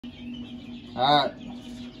Alright,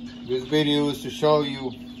 this video is to show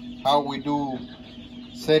you how we do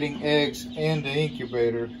setting eggs in the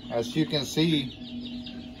incubator. As you can see,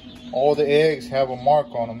 all the eggs have a mark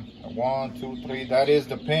on them. 1, 2, 3. That is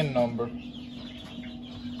the pin number,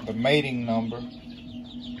 the mating number,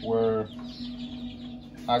 where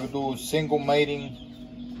I do single mating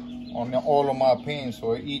on all of my pins.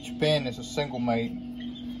 So each pin is a single mate.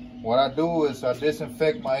 What I do is I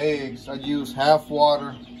disinfect my eggs. I use half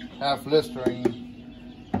water, half Listerine,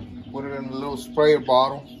 put it in a little sprayer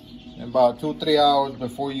bottle. In about 2-3 hours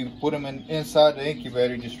before you put them inside the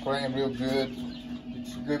incubator, just spray them real good.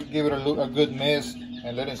 Just give it a good mist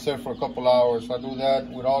and let it sit for a couple hours. I do that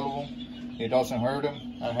with all of them. It doesn't hurt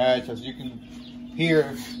them. I hatch, as you can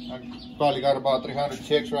hear, I probably got about 300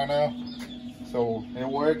 chicks right now. So it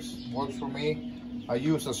works for me. I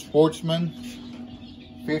use a Sportsman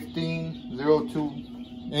 1502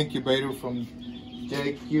 incubator from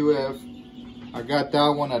JQF. I got that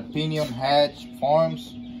one at Pinion Hatch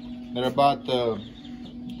Farms. They're about the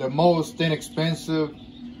most inexpensive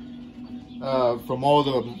from all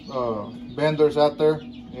the vendors out there,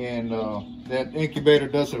 and that incubator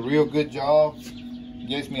does a real good job.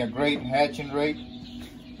 Gives me a great hatching rate.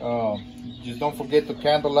 Just don't forget to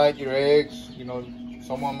candlelight your eggs. You know,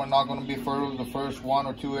 some of them are not going to be fertile. The first 1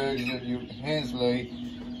 or 2 eggs that your hens lay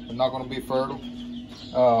are not going to be fertile.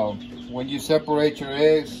 When you separate your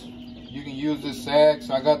eggs, you can use this sack.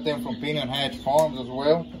 So I got them from Pinion Hatch Farms as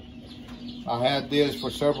well. I had this for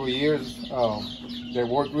several years. They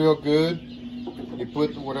work real good. You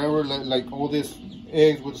put whatever, like all these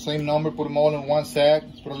eggs with the same number, put them all in one sack,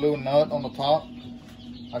 put a little nut on the top.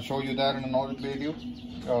 I'll show you that in another video.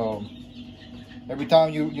 Every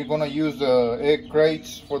time you're gonna use the egg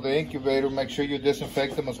crates for the incubator, make sure you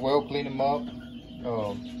disinfect them as well, clean them up.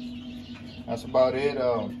 That's about it.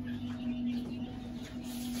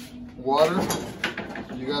 Water,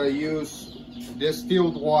 you gotta use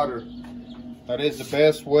distilled water. That is the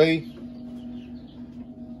best way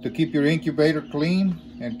to keep your incubator clean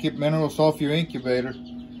and keep minerals off your incubator.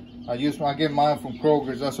 I get mine from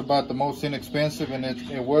Kroger's. That's about the most inexpensive, and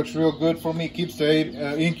it works real good for me. Keeps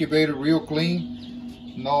the incubator real clean.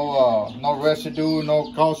 No residue,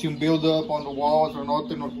 no calcium buildup on the walls or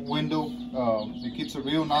nothing on the window. It keeps it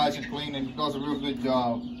real nice and clean, and it does a real good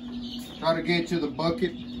job. Try to get to the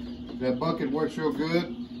bucket. That bucket works real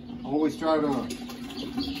good. Always try to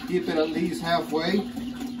keep it at least halfway.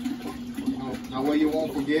 That way you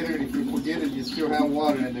won't forget it. If you forget it, you still have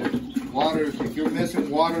water in there. Water, if you're missing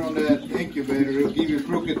water on that incubator, it'll give you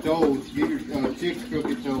crooked toes, give your chicks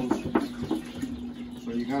crooked toes.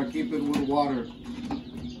 So you gotta keep it with water.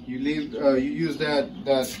 You use that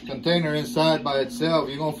container inside by itself,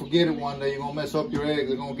 you're gonna forget it one day, you're gonna mess up your eggs.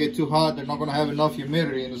 They're gonna get too hot, they're not gonna have enough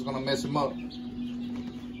humidity, and it's gonna mess them up.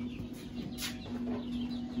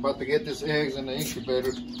 About to get these eggs in the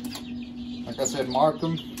incubator. Like I said, mark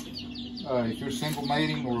them. If you're single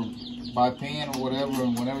mating or by pin or whatever,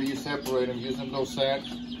 and whenever you separate them, using those sacks.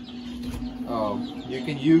 You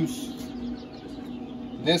can use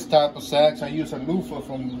this type of sacks. I use a loofah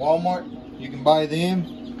from Walmart. You can buy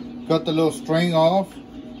them, cut the little string off,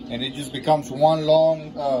 and it just becomes one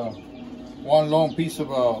long piece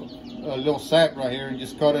of a little sack right here. And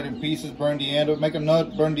just cut it in pieces, burn the end of it, make a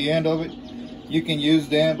nut, burn the end of it. You can use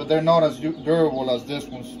them, but they're not as durable as this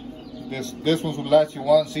ones. This ones will last you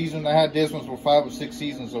 1 season. I had this ones for 5 or 6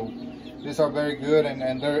 seasons, so these are very good,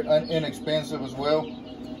 and they're inexpensive as well.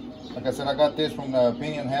 Like I said, I got this from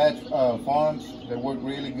Pinion Hatch Farms. They work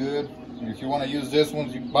really good. And if you want to use this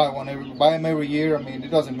ones, you buy them every year. I mean,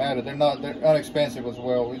 it doesn't matter. They're inexpensive as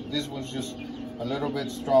well. This one's just a little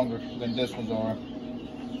bit stronger than this ones are.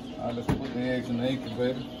 Let's put the eggs in the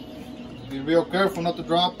incubator. Be real careful not to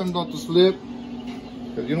drop them, not to slip,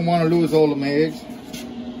 because you don't want to lose all of my eggs.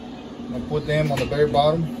 I'm gonna put them on the very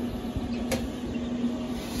bottom.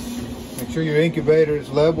 Make sure your incubator is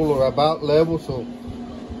level or about level, so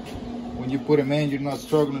when you put them in, you're not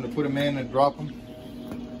struggling to put them in and drop them.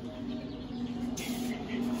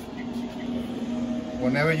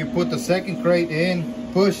 Whenever you put the second crate in,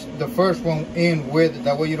 push the first one in with it.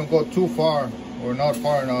 That way you don't go too far or not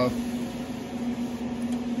far enough.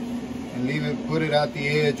 And leave it, put it at the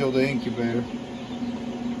edge of the incubator,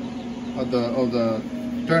 of the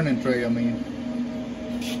turning tray, I mean.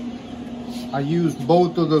 I used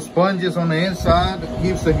both of the sponges on the inside. It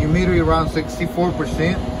keeps the humidity around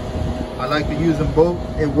 64%. I like to use them both.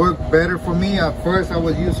 It worked better for me. At first I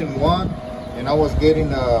was using one and I was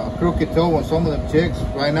getting a crooked toe on some of them chicks.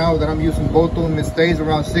 Right now that I'm using both of them, it stays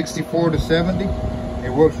around 64 to 70.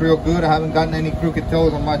 It works real good. I haven't gotten any crooked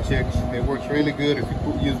toes on my chicks. It works really good if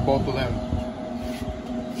you use both of them.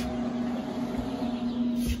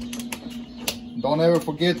 Don't ever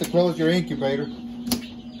forget to close your incubator,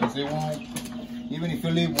 because it won't, even if you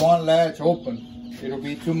leave one latch open, it'll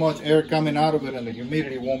be too much air coming out of it and the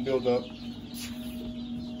humidity won't build up.